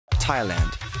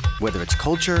Thailand. Whether it's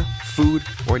culture, food,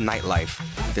 or nightlife,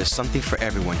 there's something for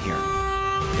everyone here.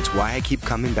 It's why I keep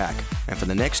coming back, and for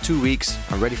the next 2 weeks,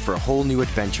 I'm ready for a whole new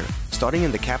adventure. Starting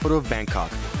in the capital of Bangkok,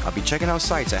 I'll be checking out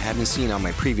sites I haven't seen on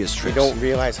my previous trips. You don't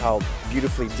realize how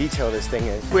beautifully detailed this thing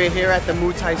is. We're here at the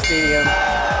Muay Thai Stadium.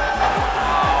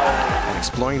 And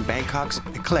exploring Bangkok's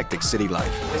eclectic city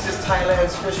life. This is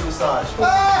Thailand's fish massage.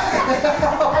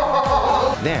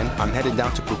 Then, I'm headed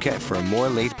down to Phuket for a more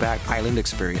laid-back island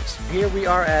experience. Here we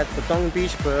are at the Dong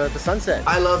Beach for the sunset.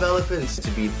 I love elephants. To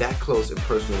be that close and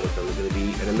personal with them is going to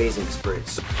be an amazing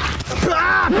experience.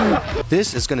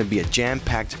 This is going to be a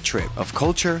jam-packed trip of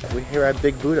culture, We're here at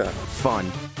Big Buddha. fun,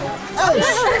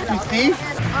 You thief!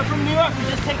 I'm from New York, we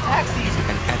just take taxis.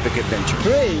 and epic adventure.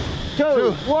 3,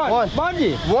 2, 1.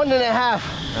 Bungee. 1.5.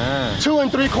 2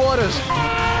 3/4.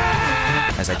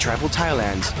 As I travel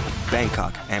Thailand,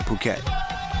 Bangkok, and Phuket.